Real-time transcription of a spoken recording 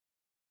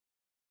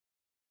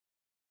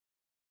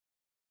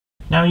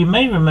Now you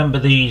may remember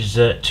these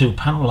two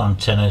panel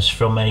antennas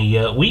from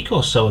a week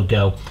or so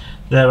ago.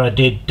 There I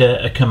did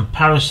a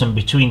comparison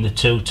between the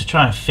two to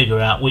try and figure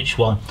out which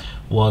one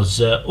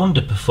was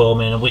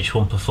underperforming and which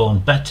one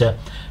performed better,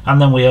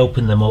 and then we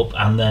opened them up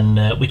and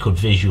then we could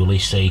visually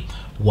see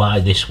why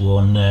this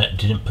one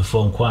didn't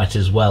perform quite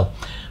as well.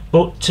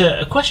 But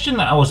a question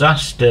that I was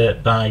asked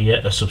by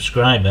a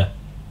subscriber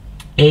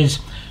is,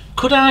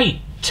 could I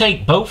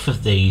take both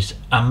of these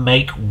and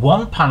make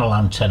one panel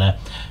antenna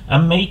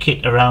and make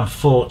it around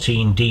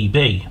 14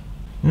 dB?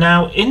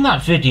 Now in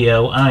that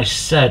video I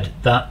said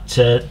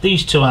that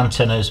these two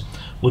antennas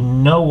were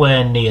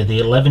nowhere near the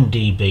 11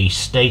 dB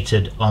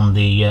stated on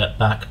the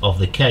back of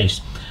the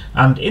case,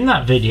 and in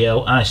that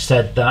video I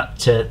said that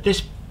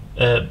this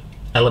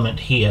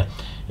element here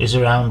is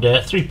around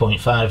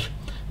 3.5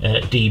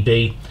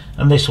 dB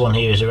and this one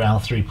here is around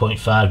 3.5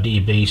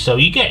 dB, so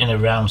you're getting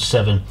around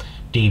 7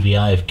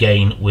 dBi of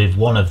gain with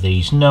one of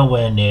these,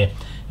 nowhere near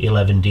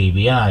 11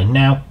 dBi.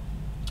 Now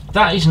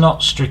that is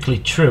not strictly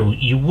true.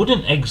 You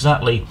wouldn't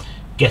exactly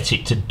get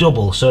it to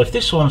double. So if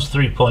this one's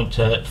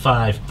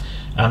 3.5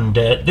 and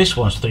this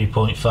one's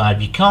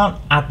 3.5, you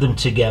can't add them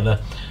together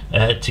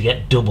to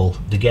get double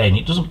the gain.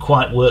 It doesn't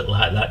quite work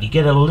like that. You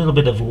get a little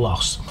bit of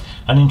loss,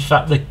 and in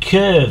fact the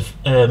curve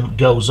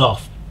goes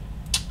off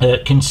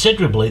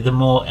considerably the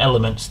more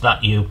elements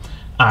that you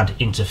add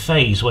into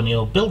phase when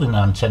you're building an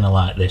antenna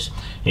like this.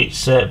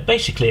 It's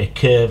basically a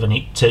curve, and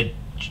it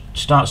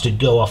starts to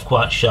go off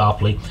quite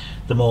sharply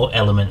the more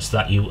elements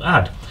that you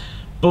add.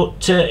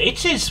 But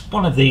it is,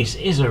 one of these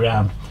is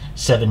around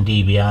 7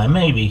 dBi,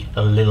 maybe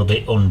a little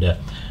bit under,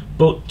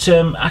 but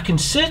I can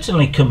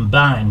certainly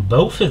combine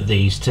both of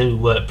these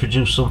to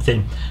produce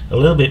something a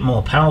little bit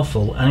more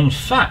powerful. And in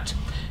fact,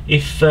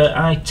 if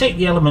I take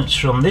the elements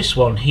from this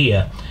one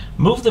here,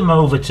 move them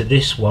over to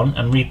this one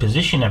and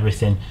reposition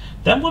everything,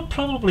 then we'll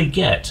probably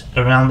get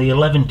around the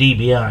 11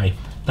 dBi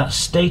that's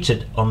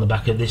stated on the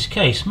back of this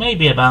case,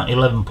 maybe about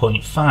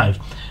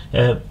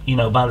 11.5. You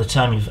know, by the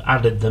time you've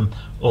added them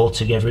all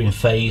together in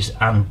phase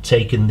and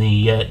taken the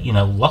you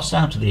know, loss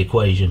out of the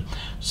equation.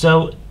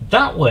 So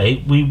that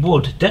way we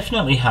would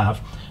definitely have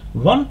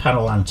one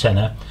panel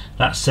antenna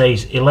that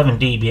says 11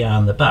 dBi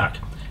on the back,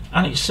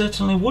 and it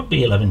certainly would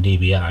be 11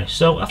 dBi.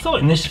 So I thought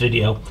in this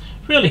video,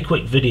 really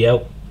quick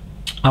video,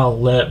 I'll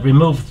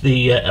remove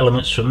the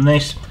elements from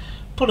this,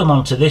 put them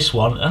onto this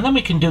one, and then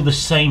we can do the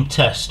same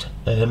test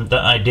that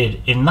I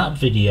did in that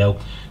video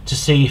to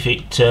see if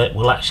it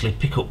will actually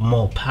pick up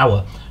more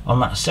power on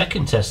that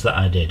second test that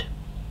I did.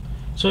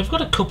 So we've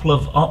got a couple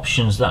of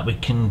options that we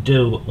can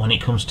do when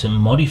it comes to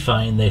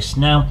modifying this.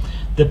 Now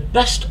the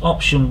best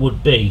option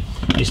would be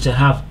is to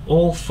have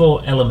all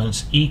four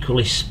elements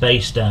equally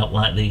spaced out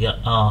like they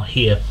are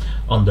here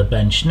on the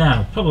bench.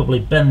 Now probably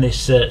bend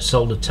this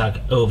solder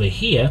tag over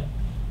here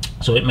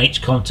so it makes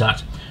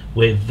contact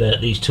with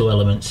these two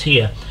elements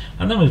here,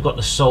 and then we've got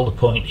the solder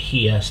point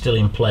here still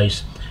in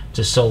place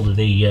to solder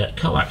the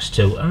coax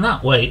to, and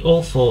that way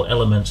all four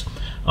elements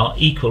are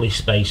equally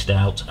spaced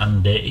out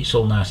and it's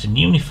all nice and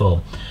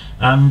uniform.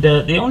 And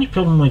the only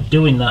problem with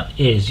doing that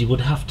is you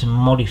would have to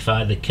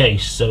modify the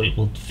case so it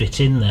would fit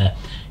in there.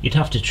 You'd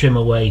have to trim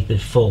away the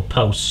 4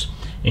 posts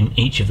in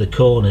each of the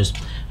corners,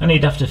 and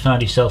you'd have to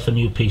find yourself a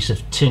new piece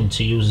of tin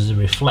to use as a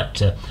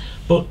reflector.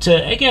 But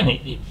again,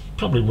 it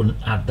probably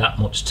wouldn't add that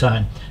much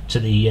time to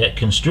the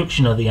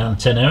construction of the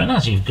antenna, and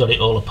as you've got it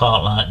all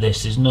apart like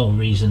this, there's no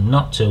reason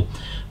not to.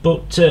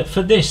 But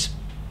for this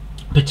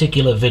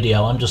particular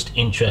video, I'm just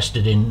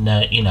interested in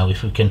you know,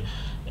 if we can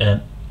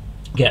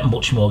get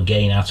much more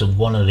gain out of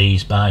one of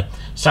these by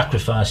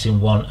sacrificing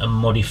one and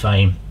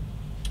modifying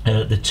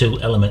the two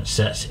element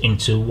sets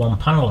into one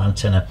panel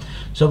antenna.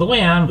 So the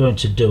way I'm going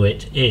to do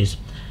it is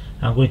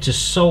I'm going to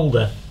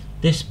solder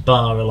this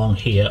bar along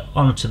here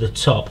onto the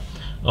top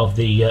of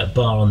the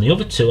bar on the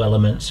other two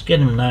elements,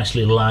 get them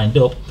nicely lined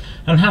up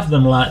and have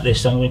them like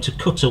this. I'm going to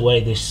cut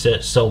away this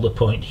solder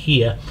point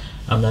here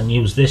and then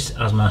use this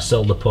as my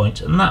solder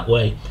point, and that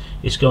way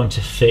it's going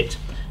to fit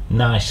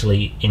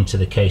nicely into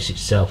the case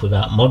itself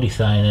without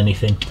modifying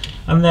anything.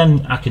 And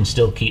then I can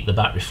still keep the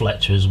back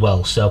reflector as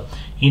well, so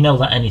you know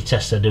that any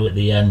test I do at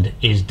the end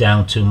is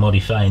down to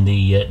modifying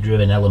the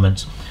driven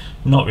elements,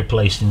 not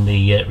replacing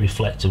the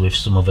reflector with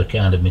some other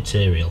kind of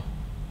material.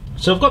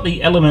 So I've got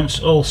the elements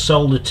all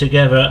soldered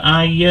together.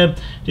 I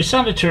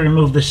decided to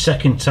remove the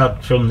second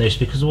tag from this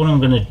because what I'm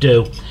going to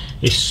do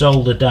is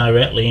solder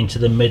directly into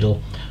the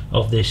middle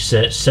of this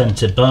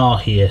center bar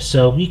here.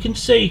 So you can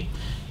see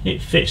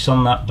it fits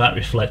on that back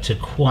reflector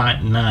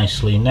quite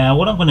nicely. Now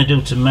what I'm going to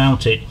do to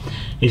mount it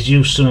is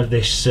use some of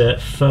this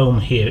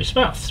foam here. It's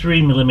about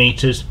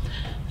 3mm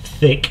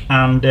thick,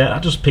 and I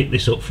just picked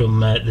this up from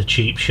the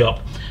cheap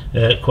shop,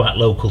 quite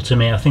local to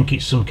me. I think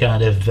it's some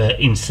kind of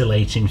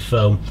insulating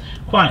foam,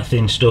 quite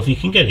thin stuff. You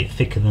can get it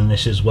thicker than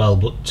this as well,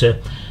 but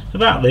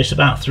about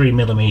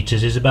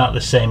 3mm is about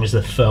the same as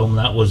the foam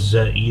that was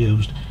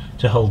used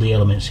to hold the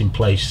elements in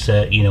place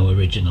you know,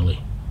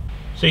 originally.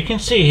 So you can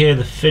see here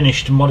the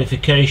finished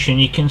modification.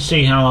 You can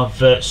see how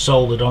I've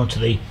soldered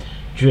onto the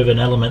driven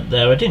element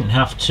there. I didn't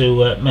have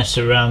to mess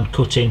around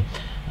cutting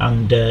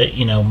and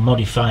you know,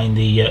 modifying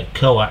the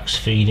coax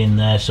feed in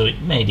there, so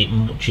it made it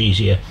much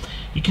easier.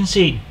 You can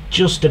see it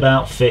just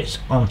about fits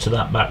onto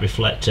that back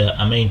reflector.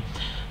 I mean,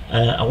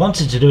 I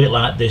wanted to do it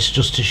like this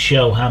just to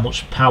show how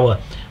much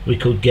power we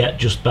could get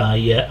just by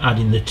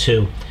adding the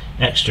 2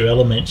 extra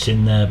elements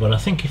in there, but I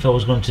think if I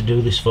was going to do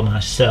this for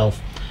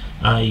myself,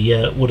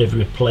 I would have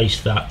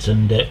replaced that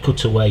and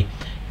cut away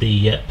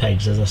the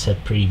pegs, as I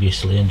said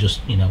previously, and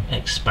just, you know,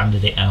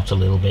 expanded it out a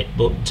little bit.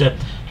 But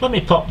let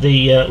me pop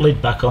the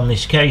lid back on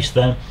this case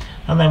then,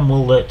 and then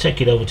we'll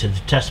take it over to the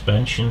test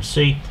bench and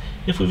see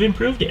if we've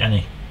improved it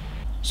any.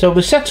 So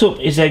the setup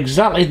is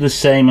exactly the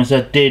same as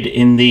I did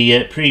in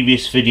the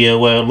previous video,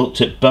 where I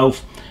looked at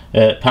both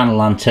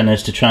panel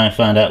antennas to try and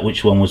find out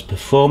which one was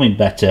performing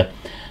better.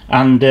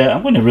 And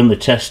I'm going to run the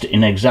test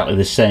in exactly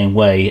the same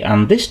way,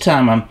 and this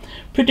time I'm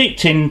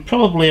predicting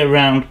probably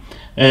around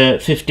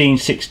 15,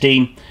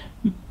 16,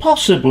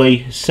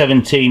 possibly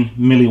 17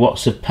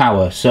 milliwatts of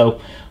power. So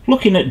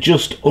looking at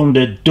just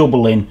under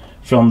doubling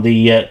from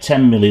the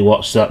 10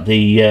 milliwatts that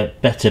the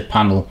better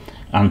panel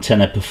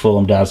antenna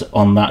performed as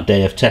on that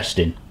day of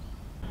testing.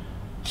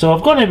 So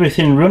I've got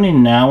everything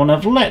running now, and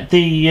I've let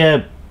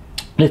the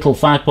little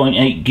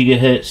 5.8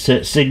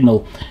 gigahertz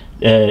signal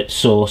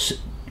source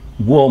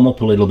warm up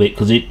a little bit,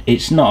 because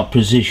it's not a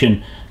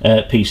precision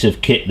piece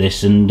of kit,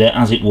 this, and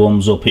as it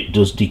warms up it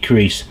does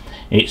decrease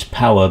its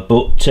power.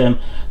 But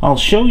I'll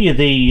show you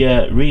the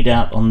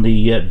readout on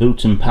the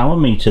Booton power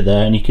meter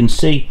there, and you can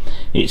see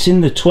it's in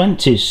the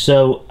 20s,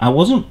 so I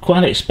wasn't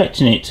quite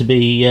expecting it to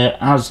be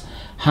as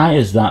high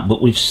as that,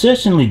 but we've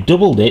certainly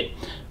doubled it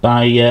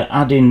by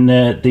adding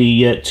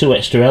the 2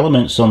 extra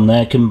elements on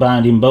there,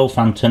 combining both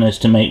antennas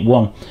to make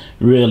one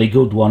really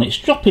good one. It's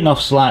dropping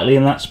off slightly,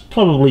 and that's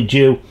probably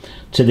due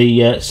to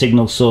the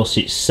signal source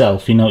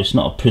itself. You know, it's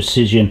not a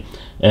precision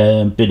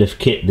bit of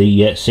kit,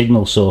 the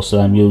signal source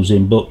that I'm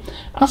using, but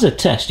as a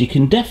test you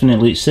can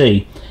definitely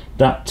see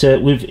that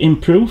we've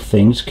improved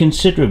things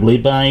considerably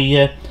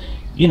by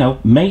you know,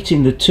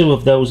 mating the 2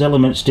 of those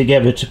elements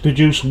together to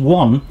produce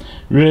one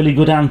really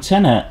good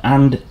antenna,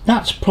 and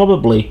that's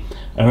probably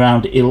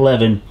around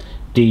 11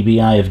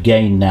 dBi of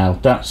gain now.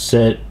 That's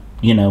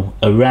you know,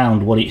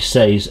 around what it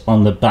says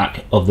on the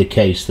back of the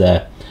case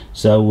there,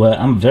 so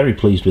I'm very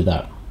pleased with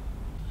that.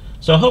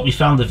 So I hope you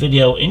found the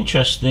video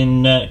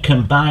interesting,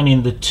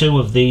 combining the 2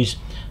 of these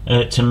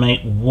to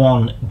make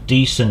one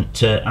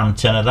decent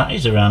antenna. That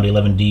is around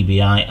 11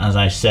 dBi, as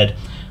I said,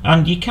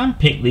 and you can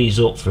pick these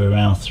up for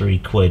around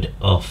 £3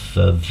 off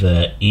of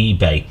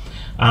eBay.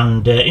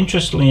 And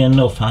interestingly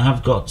enough, I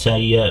have got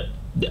a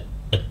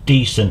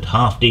decent,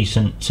 half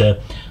decent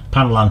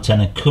panel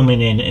antenna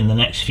coming in the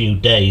next few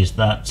days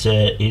that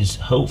is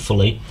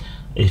hopefully,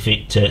 if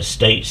it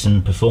states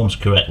and performs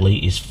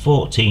correctly, is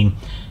 14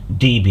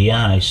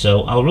 dBi.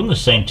 So I'll run the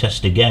same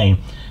test again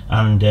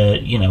and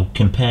you know,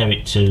 compare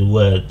it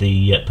to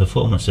the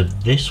performance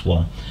of this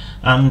one,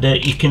 and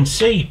you can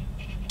see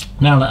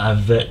now that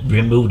I've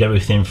removed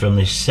everything from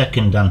this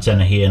second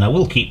antenna here, and I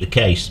will keep the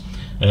case.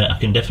 I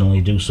can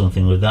definitely do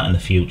something with that in the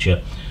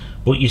future,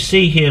 but you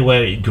see here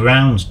where it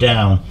grounds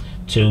down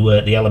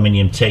to the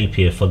aluminium tape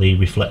here for the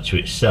reflector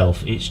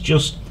itself. It's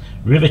just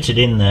riveted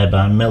in there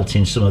by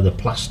melting some of the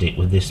plastic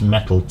with this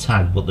metal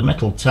tag, but the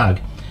metal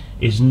tag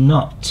is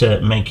not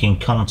making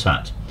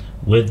contact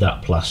with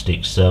that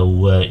plastic,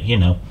 so you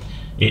know,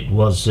 it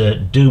was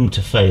doomed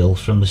to fail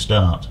from the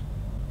start.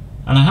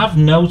 And I have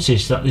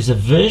noticed that there's a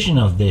version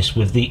of this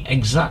with the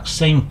exact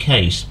same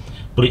case,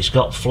 but it's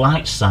got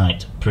Flight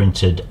Sight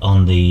printed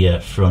on the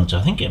front.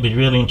 I think it'd be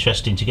really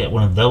interesting to get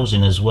one of those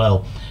in as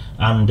well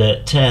and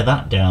tear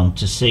that down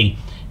to see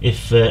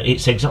if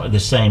it's exactly the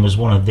same as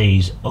one of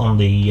these on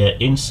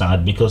the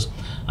inside, because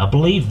I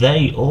believe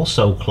they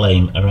also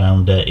claim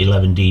around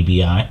 11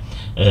 dBi,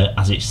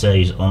 as it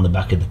says on the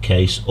back of the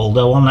case,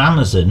 although on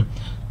Amazon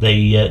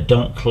they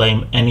don't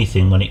claim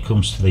anything when it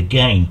comes to the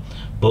gain,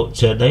 but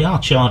they are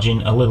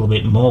charging a little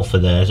bit more for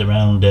theirs,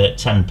 around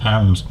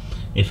 £10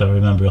 if I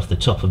remember off the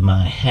top of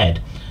my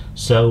head.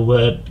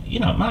 So you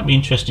know, it might be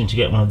interesting to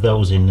get one of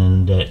those in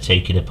and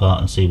take it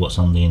apart and see what's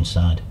on the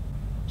inside.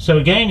 So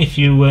again, if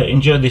you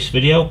enjoyed this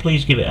video,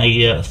 please give it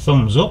a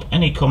thumbs up.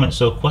 Any comments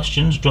or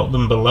questions, drop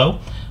them below,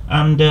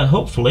 and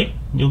hopefully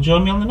you'll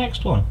join me on the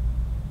next one.